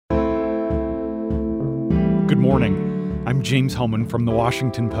Good morning. I'm James Hellman from The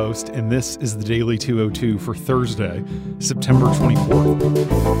Washington Post, and this is the Daily 202 for Thursday, September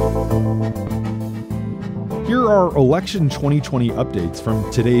 24th. Here are election 2020 updates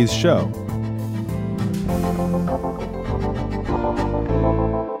from today's show.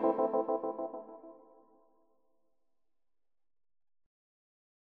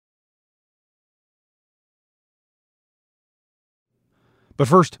 But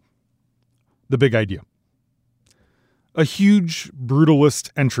first, the big idea. A huge, brutalist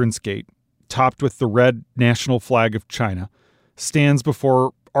entrance gate, topped with the red national flag of China, stands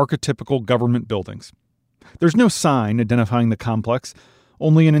before archetypical government buildings. There's no sign identifying the complex,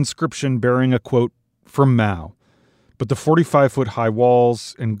 only an inscription bearing a quote from Mao. But the 45-foot-high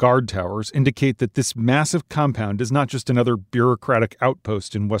walls and guard towers indicate that this massive compound is not just another bureaucratic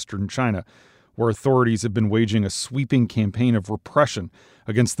outpost in Western China, where authorities have been waging a sweeping campaign of repression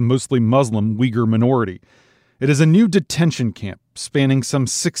against the mostly Muslim Uyghur minority. It is a new detention camp spanning some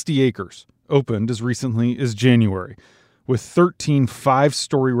 60 acres, opened as recently as January. With 13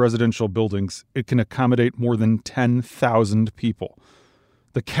 five-story residential buildings, it can accommodate more than 10,000 people.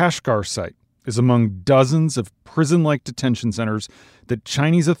 The Kashgar site is among dozens of prison-like detention centers that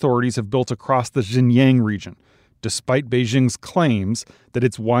Chinese authorities have built across the Xinjiang region, despite Beijing's claims that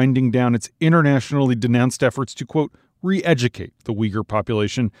it's winding down its internationally denounced efforts to, quote, re-educate the Uyghur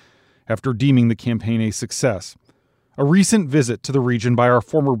population after deeming the campaign a success. A recent visit to the region by our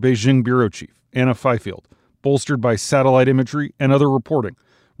former Beijing bureau chief, Anna Fifield, bolstered by satellite imagery and other reporting,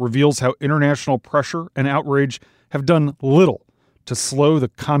 reveals how international pressure and outrage have done little to slow the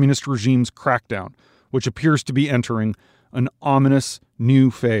communist regime's crackdown, which appears to be entering an ominous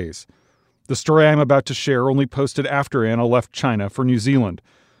new phase. The story I'm about to share only posted after Anna left China for New Zealand.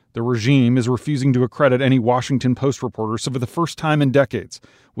 The regime is refusing to accredit any Washington Post reporter, so for the first time in decades,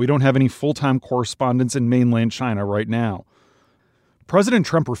 we don't have any full-time correspondents in mainland China right now. President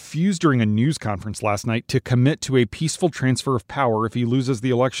Trump refused during a news conference last night to commit to a peaceful transfer of power if he loses the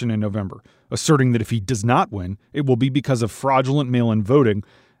election in November, asserting that if he does not win, it will be because of fraudulent mail-in voting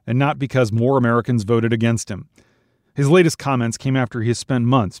and not because more Americans voted against him. His latest comments came after he has spent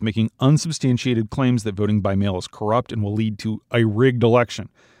months making unsubstantiated claims that voting by mail is corrupt and will lead to a rigged election.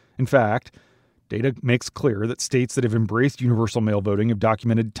 In fact, data makes clear that states that have embraced universal mail voting have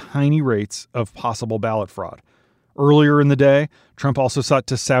documented tiny rates of possible ballot fraud. Earlier in the day, Trump also sought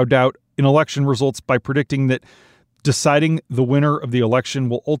to sow doubt in election results by predicting that deciding the winner of the election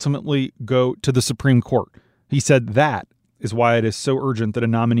will ultimately go to the Supreme Court. He said that is why it is so urgent that a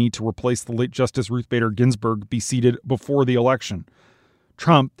nominee to replace the late Justice Ruth Bader Ginsburg be seated before the election.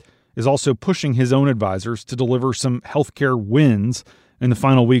 Trump is also pushing his own advisors to deliver some healthcare wins in the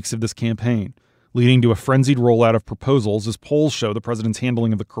final weeks of this campaign, leading to a frenzied rollout of proposals as polls show the president's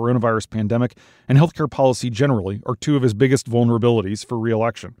handling of the coronavirus pandemic and healthcare policy generally are two of his biggest vulnerabilities for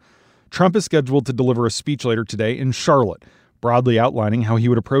re-election. Trump is scheduled to deliver a speech later today in Charlotte, broadly outlining how he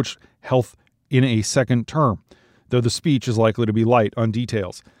would approach health in a second term, though the speech is likely to be light on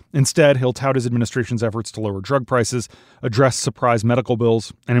details. Instead, he'll tout his administration's efforts to lower drug prices, address surprise medical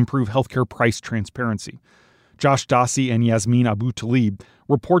bills, and improve healthcare price transparency. Josh Dossie and Yasmin Abu Talib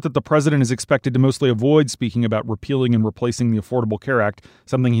report that the president is expected to mostly avoid speaking about repealing and replacing the Affordable Care Act,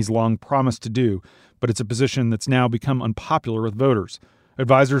 something he's long promised to do, but it's a position that's now become unpopular with voters.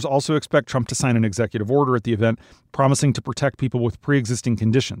 Advisors also expect Trump to sign an executive order at the event promising to protect people with pre-existing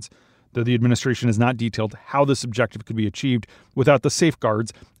conditions, though the administration has not detailed how this objective could be achieved without the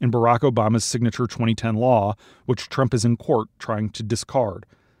safeguards in Barack Obama's signature 2010 law, which Trump is in court trying to discard.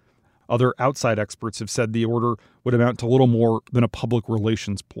 Other outside experts have said the order would amount to little more than a public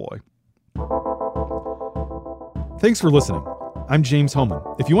relations ploy. Thanks for listening. I'm James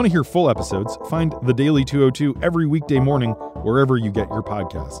Hellman. If you want to hear full episodes, find The Daily 202 every weekday morning wherever you get your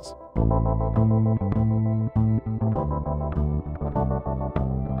podcasts.